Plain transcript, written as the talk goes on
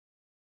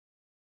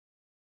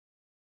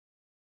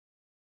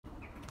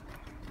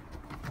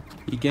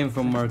He came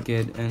from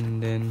market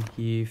and then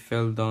he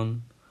fell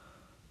down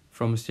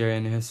from stair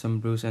and has some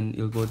bruise and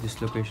elbow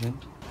dislocation.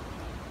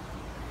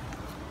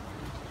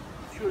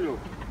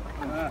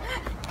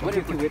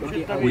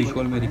 We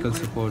call medical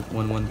support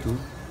 112.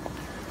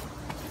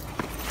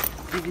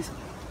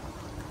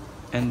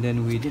 And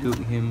then we took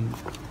him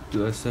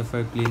to a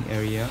safer clean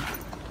area.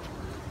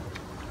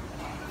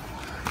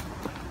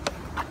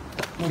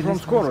 Вам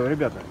скоро,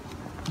 ребята.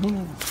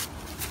 Ну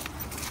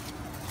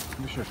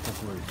сейчас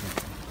такое.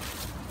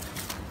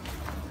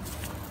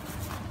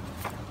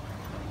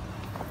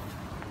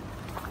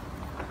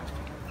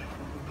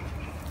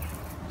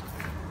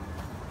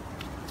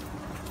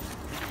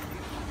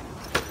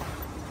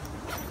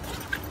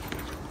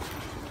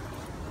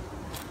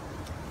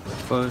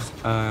 First,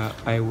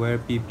 I wear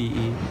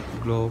PPE,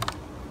 glove,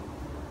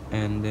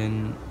 and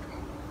then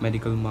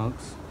medical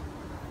masks.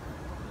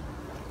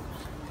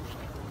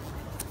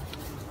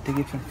 Take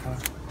it from far.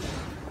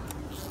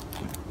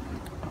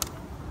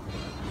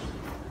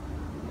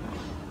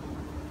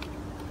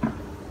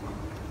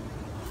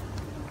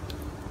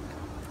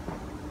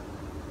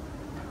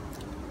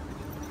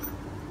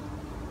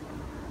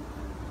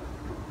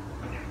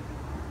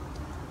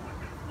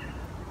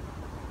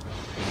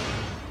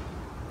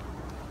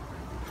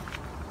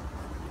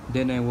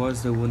 Then I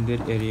wash the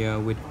wounded area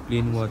with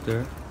clean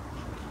water.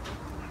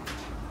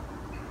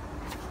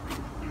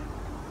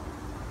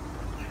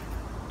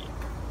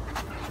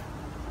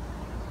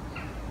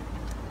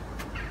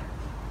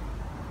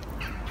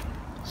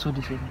 So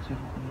this way.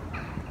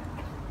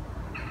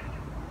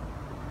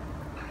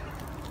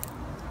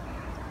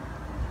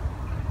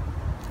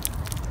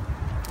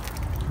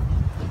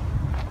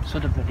 So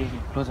the blood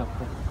area, close up.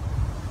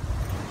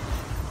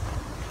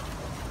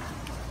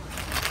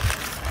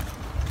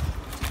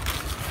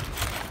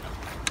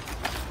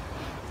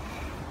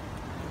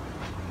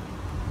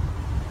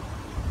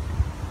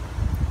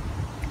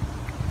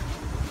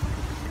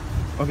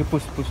 Okay,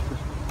 push.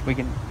 We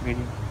can ready.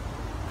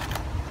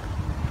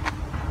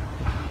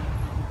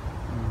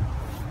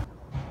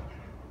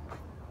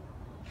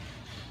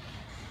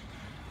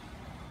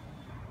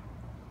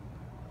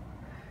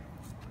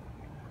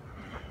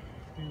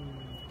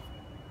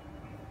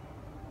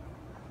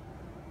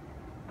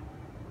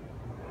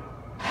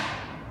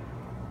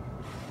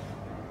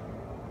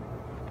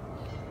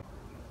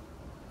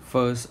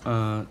 First,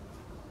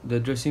 the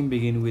dressing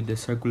begins with the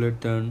circular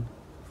turn,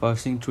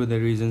 passing through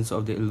the regions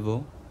of the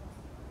elbow.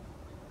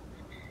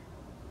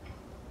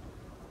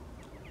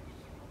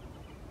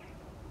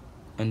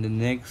 And the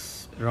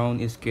next round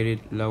is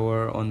carried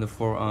lower on the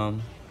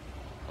forearm,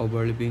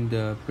 overlapping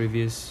the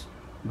previous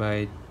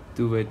by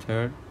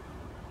 2/3,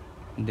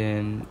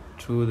 then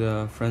through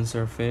the front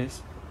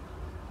surface,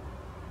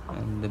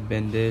 and the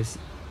bandage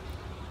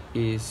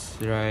is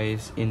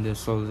raised in the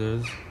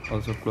shoulders,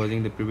 also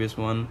closing the previous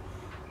one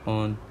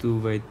on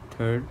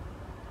 2/3.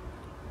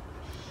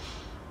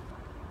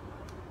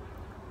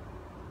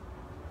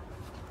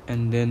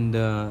 And then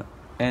the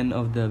end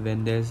of the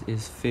bandage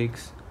is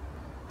fixed